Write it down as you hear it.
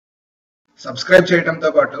Subscribe చేయడంతో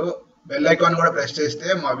పాటు bell icon కూడా ప్రెస్ చేస్తే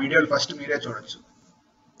మా వీడియోలు ఫస్ట్ మీరే చూడొచ్చు.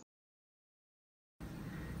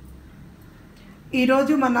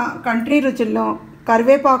 ఈరోజు మన కంట్రీ రుచుల్లో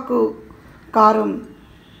కరివేపాకు కారం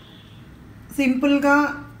సింపుల్గా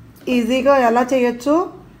ఈజీగా ఎలా చేయొచ్చో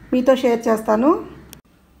మీతో షేర్ చేస్తాను.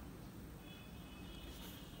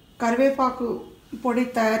 కరివేపాకు పొడి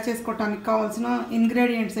తయారు చేసుకోవడానికి కావాల్సిన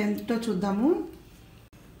ఇంగ్రీడియంట్స్ ఏంటో చూద్దాము.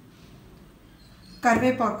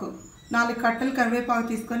 కరివేపాకు 4 కట్టలు కరివేపాకు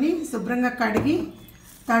తీసుకొని శుభ్రంగా కడిగి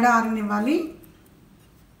తడ ఆరనివ్వాలి.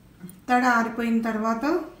 తడ ఆరిపోయిన తర్వాత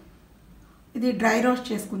ఇది డ్రై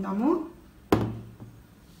రోస్ట్ చేసుకుందాము.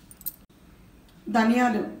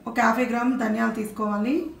 ధనియాలు ఒక 50 గ్రాములు ధనియాలు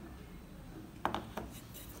తీసుకోవాలి.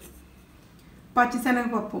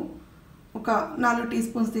 పచ్చిశనగపప్పు ఒక 4 టీ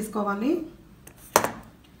స్పూన్స్ తీసుకోవాలి.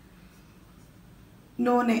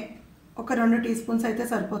 నూనె ఒక 2 టీ స్పూన్స్ అయితే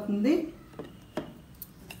సరిపోతుంది.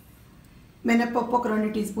 మినపప్పు ఒక 2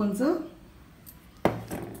 టీ స్పూన్స్.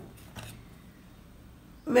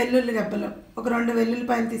 వెల్లుల్లి రెబ్బలు ఒక 2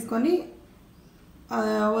 వెల్లుల్లిపాయలు తీసుకొని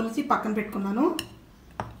ఒలిచి పక్కన పెట్టుకున్నాను.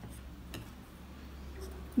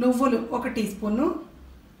 నువ్వులు ఒక టీ స్పూను.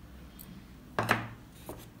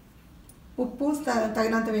 ఉప్పు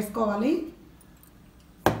తగినంత వేసుకోవాలి.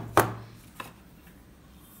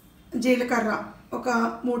 జీలకర్ర ఒక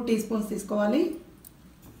 3 టీ స్పూన్స్ తీసుకోవాలి.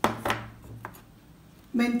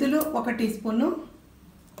 మెంతులు ఒక టీ స్పూను.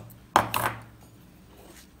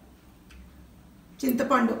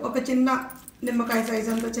 చింతపండు ఒక చిన్న నిమ్మకాయ సైజు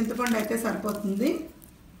అంత చింతపండు అయితే సరిపోతుంది.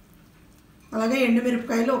 అలాగే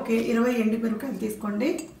ఎండుమిరపకాయలు ఒక 20 ఎండుమిరపకాయలు తీసుకోండి.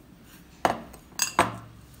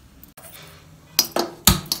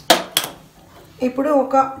 ఇప్పుడు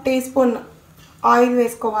ఒక టీ స్పూన్ ఆయిల్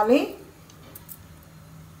వేసుకోవాలి.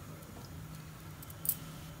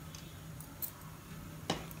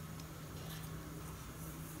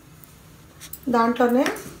 దాంట్లోనే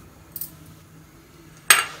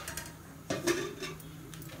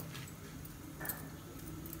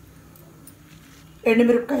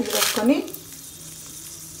ఎండుమిరపకాయలు వేసుకొని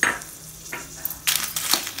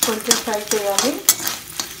కొంచెం ఫ్రై చేయాలి.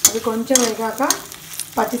 అది కొంచెం వేగాక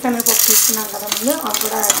పచ్చిశనగపప్పు తీసుకున్నాం కదా ముందు, అవి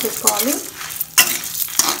కూడా యాడ్ చేసుకోవాలి.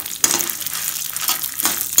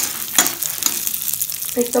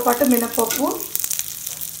 వీటితో పాటు మినపప్పు,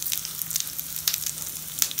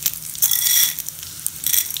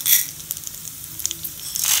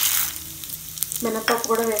 మినపప్పు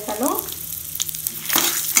కూడా వేసాను.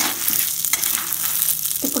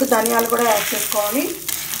 ఇప్పుడు ధనియాలు కూడా యాడ్ చేసుకోవాలి.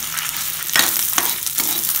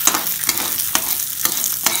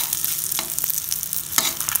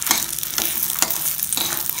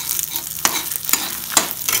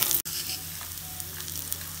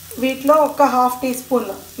 వీటిలో ఒక 1/2 టీ స్పూన్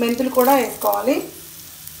మెంతులు కూడా వేసుకోవాలి.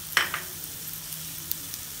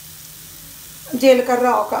 జీలకర్ర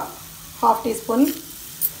ఒక 1/2 టీ స్పూన్.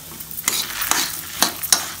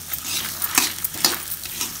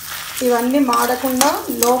 ఇవన్నీ మాడకుండా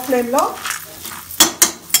లో ఫ్లేమ్లో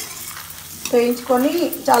వేయించుకొని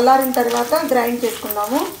చల్లారిన తర్వాత గ్రైండ్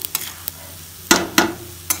చేసుకుందాము.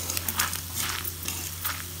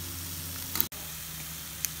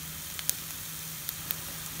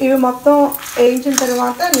 ఇవి మొత్తం వేయించిన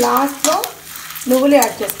తర్వాత లాస్ట్లో నువ్వులు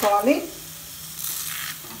యాడ్ చేసుకోవాలి.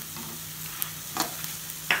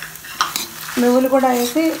 నువ్వులు కూడా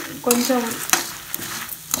వేసి కొంచెం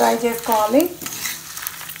ఫ్రై చేసుకోవాలి.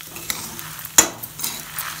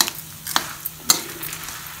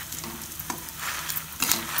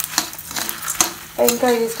 ఇంకా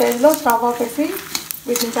ఈ స్టేజ్లో స్టవ్ ఆపేసి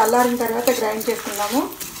వీటిని చల్లారిన తర్వాత గ్రైండ్ చేసుకుందాము.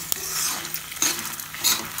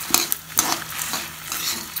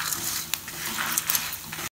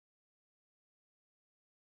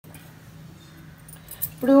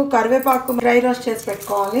 ఇప్పుడు కరివేపాకు డ్రై రోస్ట్ చేసి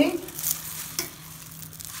పెట్టుకోవాలి.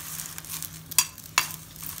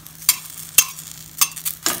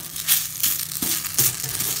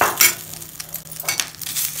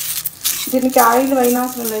 దీనికి ఆయిల్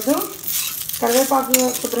వేయనవసరం లేదు. కరివేపాకు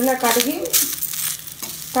శుభ్రంగా కడిగి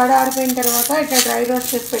తడ ఆరిపోయిన తర్వాత ఇట్లా డ్రై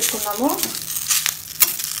రోస్ట్ చేసి పెట్టుకున్నాము.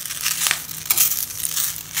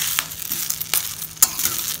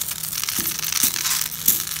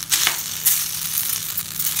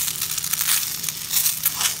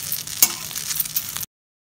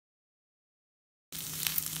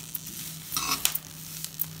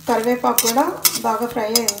 కరివేపాకు కూడా బాగా ఫ్రై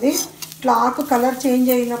అయింది. ఇట్లా ఆకు కలర్ చేంజ్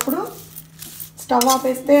అయినప్పుడు స్టవ్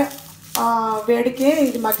ఆపేస్తే వేడికే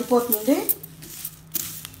ఇది మగ్గిపోతుంది.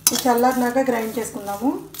 చల్లారినాక గ్రైండ్ చేసుకుందాము.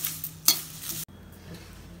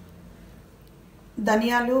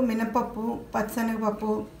 ధనియాలు, మినపప్పు,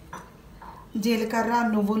 పచ్చిశనగపప్పు, జీలకర్ర,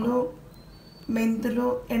 నువ్వులు, మెంతులు,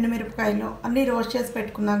 ఎండుమిరపకాయలు అన్నీ రోస్ట్ చేసి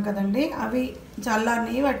పెట్టుకున్నాం కదండి, అవి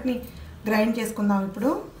చల్లారిని వాటిని గ్రైండ్ చేసుకుందాం.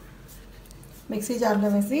 ఇప్పుడు మిక్సీ జార్లో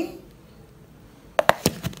వేసి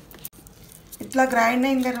ఇట్లా గ్రైండ్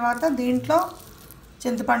అయిన తర్వాత దీంట్లో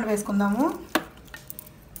చింతపండు వేసుకుందాము.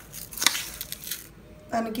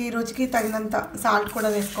 దానికి రుచికి తగినంత సాల్ట్ కూడా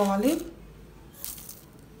వేసుకోవాలి.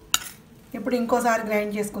 ఇప్పుడు ఇంకోసారి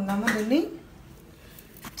గ్రైండ్ చేసుకుందాము దీన్ని.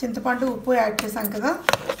 చింతపండు, ఉప్పు యాడ్ చేసాం కదా,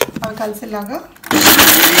 అవి కలిసేలాగా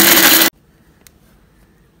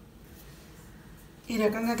ఈ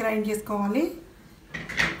రకంగా గ్రైండ్ చేసుకోవాలి.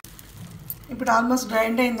 ఇప్పుడు ఆల్మోస్ట్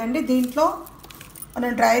గ్రైండ్ అయిందండి. దీంట్లో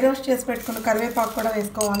మనం డ్రై రోస్ట్ చేసి పెట్టుకున్న కరివేపాకు కూడా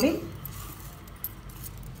వేసుకోవాలి.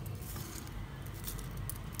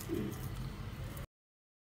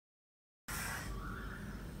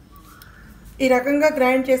 ఈ రకంగా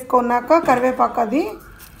గ్రైండ్ చేసుకున్నాక కరివేపాకు అది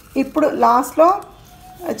ఇప్పుడు లాస్ట్లో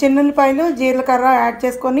చిన్నులపాయలు, జీలకర్ర యాడ్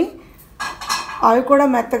చేసుకొని అవి కూడా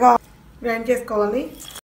మెత్తగా గ్రైండ్ చేసుకోవాలి.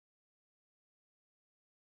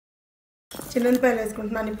 చిన్నులపాయలు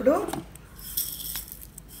వేసుకుంటున్నాను ఇప్పుడు.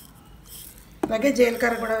 అలాగే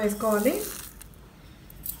జీలకర్ర కూడా వేసుకోవాలి.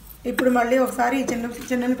 ఇప్పుడు మళ్ళీ ఒకసారి ఈ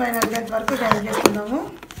చిన్నులపాయలు అడిగేంత వరకు గ్రైండ్ చేసుకుందాము.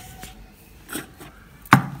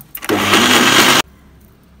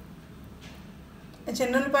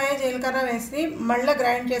 చిన్నులపాయ, జీలకర్ర వేసి మళ్ళీ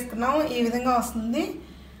గ్రైండ్ చేసుకున్నాము. ఈ విధంగా వస్తుంది.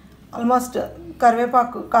 ఆల్మోస్ట్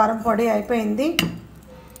కరివేపాకు కారం పొడి అయిపోయింది.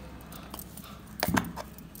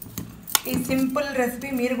 ఈ సింపుల్ రెసిపీ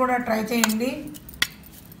మీరు కూడా ట్రై చేయండి.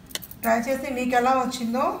 ట్రై చేసి మీకు ఎలా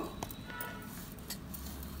వచ్చిందో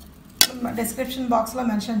డిస్క్రిప్షన్ బాక్స్లో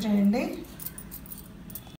మెన్షన్ చేయండి.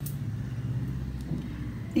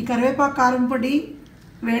 ఈ కరివేపాకు కారం పొడి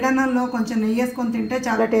వేడన్నంలో కొంచెం నెయ్యి వేసుకొని తింటే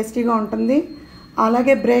చాలా టేస్టీగా ఉంటుంది.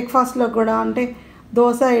 అలాగే బ్రేక్ఫాస్ట్లో కూడా, అంటే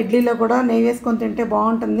దోశ, ఇడ్లీలో కూడా నెయ్యి వేసుకొని తింటే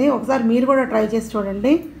బాగుంటుంది. ఒకసారి మీరు కూడా ట్రై చేసి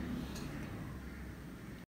చూడండి.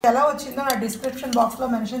 ఎలా వచ్చిందో నా డిస్క్రిప్షన్ బాక్స్లో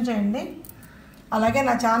మెన్షన్ చేయండి. అలాగే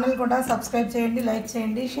నా ఛానల్ కూడా సబ్స్క్రైబ్ చేయండి, లైక్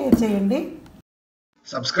చేయండి, షేర్ చేయండి.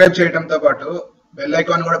 సబ్స్క్రైబ్ చేయడంతో పాటు బెల్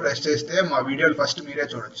ఐకాన్ కూడా ప్రెస్ చేస్తే మా వీడియోలు ఫస్ట్ మీరే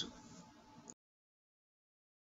చూడొచ్చు.